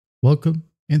Welcome.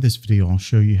 In this video, I'll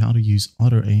show you how to use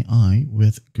Otter.ai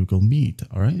with Google Meet.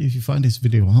 All right. If you find this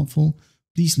video helpful,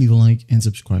 please leave a like and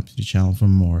subscribe to the channel for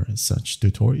more such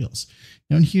tutorials.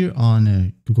 Now here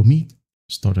on Google Meet,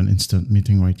 start an instant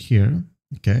meeting right here.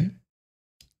 Okay.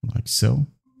 Like so.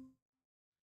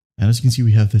 And as you can see,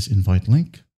 we have this invite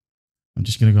link. I'm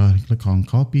just going to go ahead and click on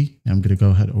copy. And I'm going to go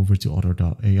ahead over to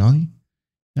Otter.ai.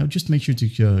 Now just make sure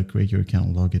to create your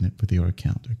account, log in with your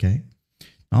account. Okay.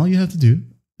 All you have to do,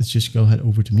 let's just go ahead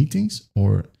over to meetings,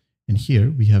 or in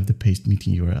here, we have the paste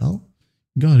meeting URL.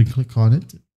 Go ahead and click on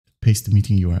it, paste the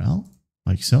meeting URL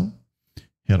like so,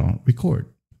 hit on record.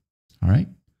 All right,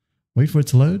 wait for it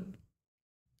to load.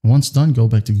 Once done, go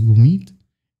back to Google Meet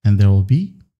and there will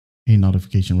be a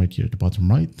notification right here at the bottom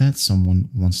right that someone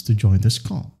wants to join this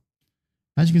call.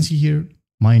 As you can see here,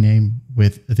 my name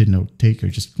with the note taker,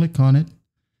 just click on it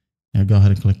and go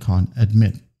ahead and click on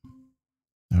admit.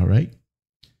 All right.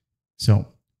 So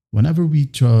whenever we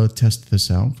test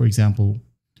this out, for example,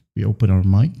 we open our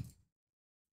mic,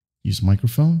 use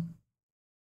microphone,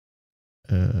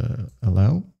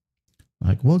 allow,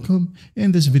 like welcome.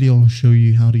 In this video, I'll show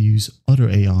you how to use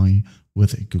Otter.ai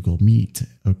with Google Meet.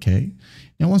 Okay.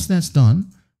 Now, once that's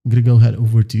done, I'm going to go ahead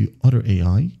over to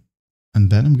Otter.ai,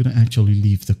 and then I'm going to actually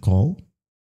leave the call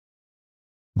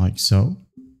like so.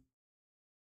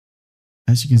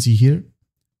 As you can see here,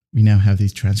 we now have the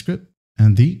transcript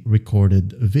and the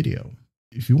recorded video.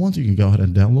 If you want, you can go ahead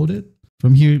and download it.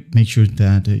 From here, make sure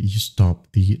that you stop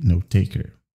the note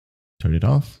taker, turn it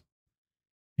off,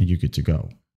 and you're good to go.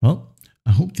 Well,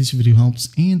 I hope this video helps,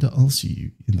 and I'll see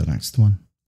you in the next one.